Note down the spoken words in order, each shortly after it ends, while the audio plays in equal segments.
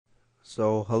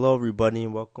So, hello everybody,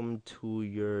 and welcome to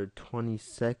your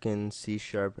 20-second C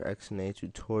Sharp XNA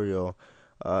tutorial.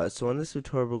 So in this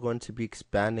tutorial, we're going to be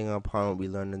expanding upon what we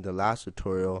learned in the last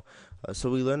tutorial. So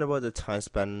we learned about the time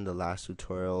span in the last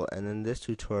tutorial, and in this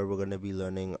tutorial, we're going to be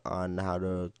learning on how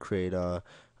to create a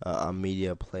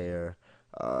media player.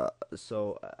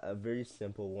 So a very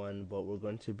simple one, but we're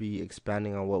going to be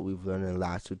expanding on what we've learned in the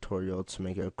last tutorial to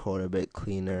make our code a bit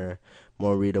cleaner,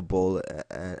 more readable,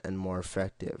 and more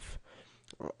effective.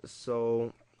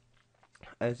 So,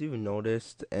 as you've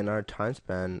noticed in our time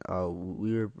span,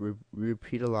 we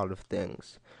repeat a lot of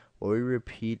things. What we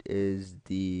repeat is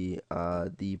the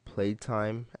play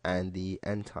time and the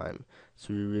end time.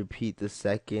 So we repeat the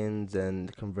seconds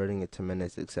and converting it to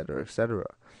minutes, etc., etc.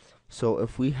 So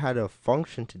if we had a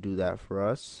function to do that for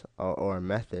us, or a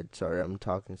method, sorry, I'm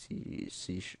talking C++.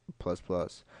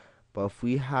 But if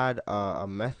we had a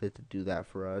method to do that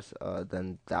for us,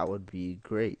 then that would be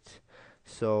great.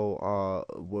 So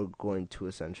we're going to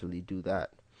essentially do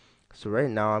that. So right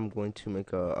now I'm going to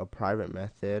make a private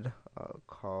method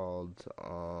called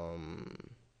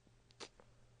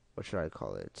what should I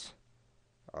call it?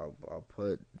 I'll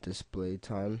put display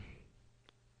time.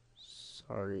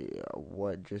 Sorry,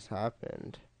 what just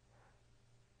happened?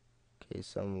 Okay,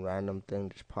 some random thing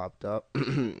just popped up.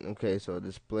 Okay, so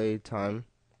display time,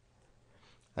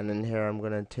 and then here I'm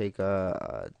gonna take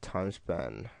a time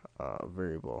span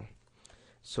variable.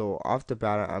 So off the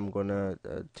bat, I'm gonna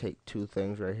take two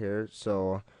things right here.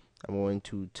 So I'm going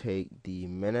to take the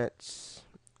minutes,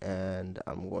 and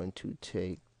I'm going to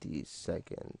take the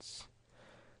seconds.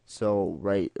 So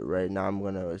right now I'm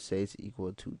gonna say it's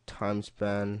equal to time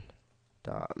span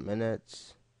dot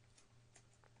minutes,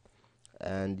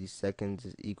 and the seconds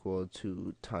is equal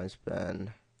to time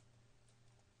span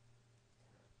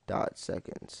dot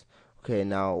seconds. Okay,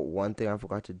 now one thing I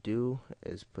forgot to do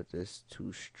is put this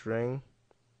to string,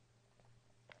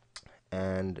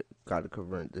 and gotta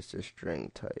convert this to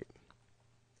string type.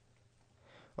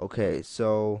 Okay,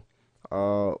 so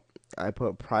I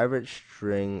put private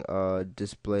string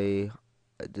display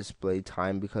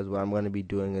time, because what I'm going to be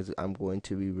doing is I'm going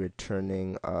to be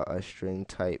returning a string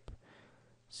type.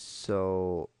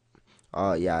 So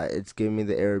yeah, it's giving me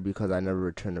the error because I never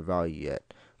returned a value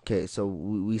yet. Okay, so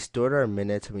we stored our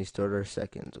minutes and we stored our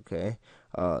seconds. Okay,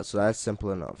 so that's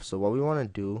simple enough. So what we want to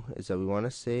do is that we want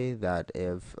to say that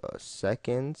if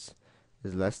seconds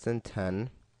is less than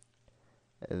 10,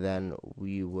 then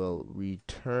we will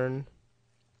return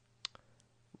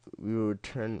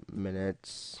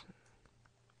minutes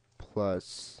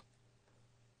plus,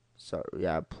 sorry,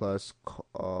 yeah, plus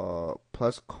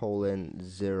colon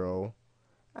 0,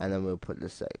 and then we'll put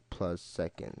the plus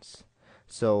seconds.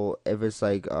 So if it's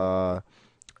like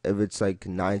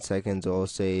 9 seconds, or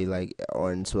say like,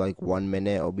 or into like 1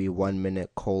 minute, it'll be 1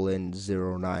 minute colon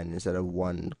 09 instead of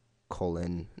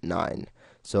 1:9.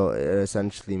 So it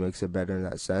essentially makes it better in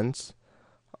that sense.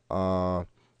 And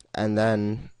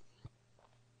then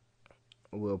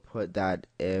we'll put that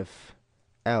if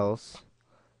else,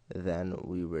 then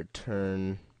we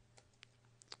return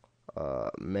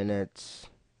minutes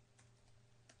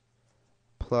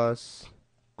plus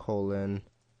colon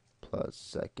plus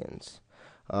seconds.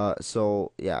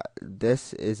 So yeah,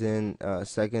 this isn't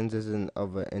seconds isn't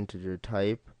of an integer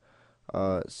type.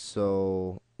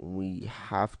 So we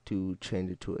have to change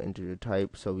it to an integer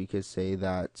type. So we could say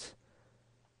that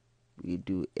we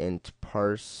do int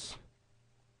parse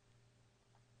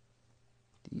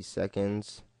the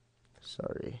seconds.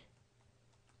 Sorry.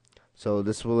 So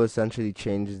this will essentially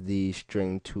change the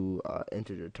string to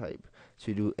integer type.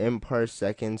 So you do int parse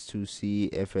seconds to see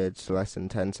if it's less than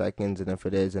 10 seconds, and if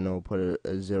it is, then it will put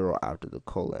a 0 after the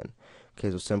colon.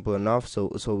 Okay, so simple enough. So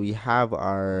we have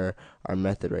our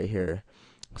method right here.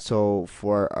 So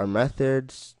for our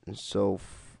methods,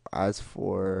 as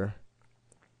for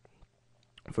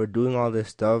doing all this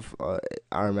stuff,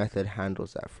 our method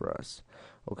handles that for us.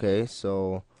 Okay,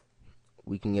 so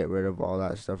we can get rid of all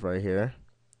that stuff right here.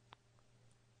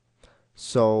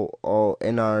 So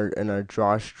in our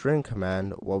drawString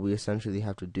command, what we essentially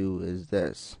have to do is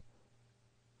this.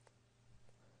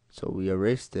 So we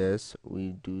erase this,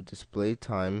 we do display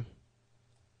time,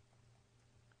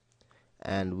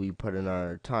 and we put in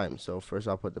our time. So first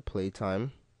I'll put the play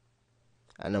time,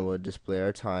 and then we'll display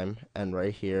our time, and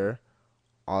right here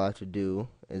all I have to do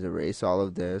is erase all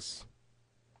of this.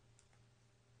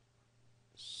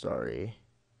 Sorry.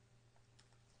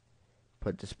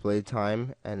 Put display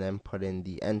time, and then put in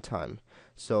the end time.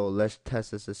 So let's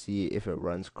test this to see if it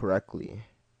runs correctly.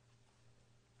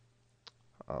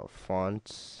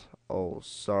 Fonts. Oh,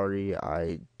 sorry,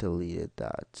 I deleted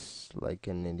that like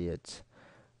an idiot.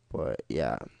 But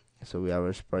yeah, So we have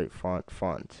our sprite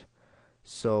font.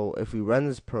 So if we run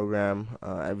this program,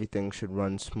 everything should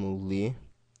run smoothly.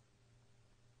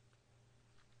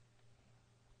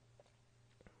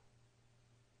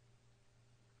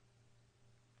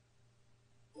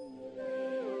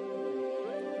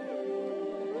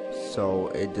 So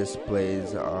it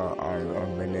displays our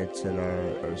minutes and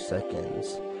our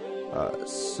seconds.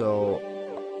 So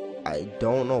I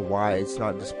don't know why it's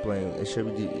not displaying. It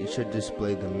should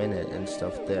display the minute and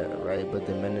stuff there, right? But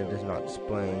the minute is not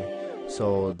displaying.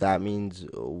 So that means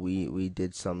we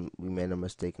made a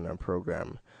mistake in our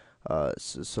program.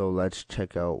 So let's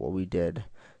check out what we did.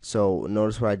 So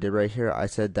notice what I did right here. I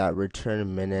said that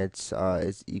return minutes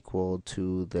is equal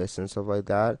to this and stuff like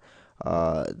that.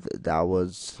 That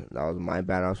was my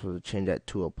bad. I was supposed to change that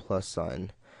to a plus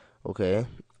sign. Okay.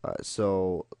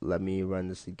 So let me run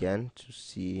this again to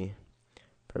see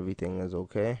if everything is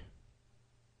okay.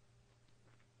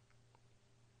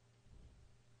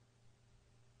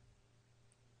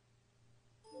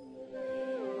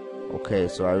 Okay,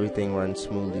 so everything runs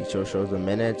smoothly. So it shows the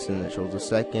minutes and it shows the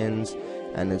seconds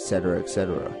and etc.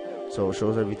 etc. So it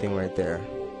shows everything right there.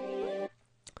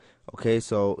 Okay,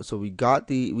 so we got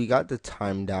the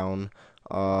time down.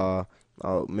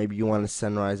 Maybe you want to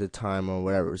sunrise the time or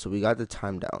whatever. So we got the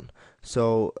time down.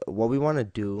 So what we want to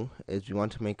do is we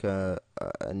want to make a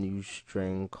new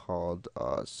string called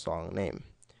song name.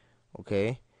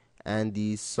 Okay, and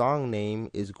the song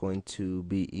name is going to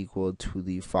be equal to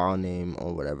the file name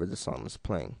or whatever the song is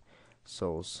playing.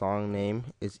 So song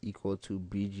name is equal to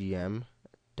bgm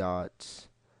dot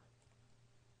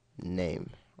name.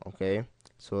 Okay,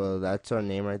 so that's our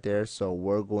name right there. So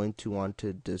we're going to want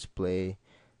to display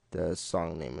the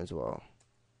song name as well.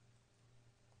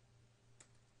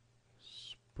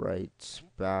 Sprite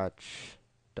batch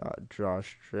dot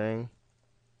drawstring.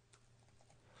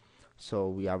 So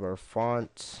we have our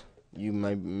font. You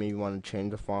might maybe want to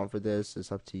change the font for this.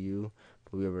 It's up to you.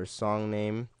 But we have our song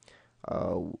name.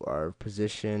 Our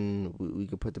position. We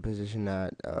could put the position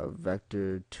at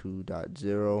vector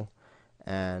 2.0,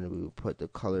 and we will put the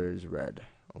color as red.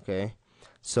 Okay.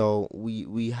 So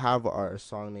we have our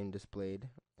song name displayed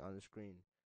on the screen.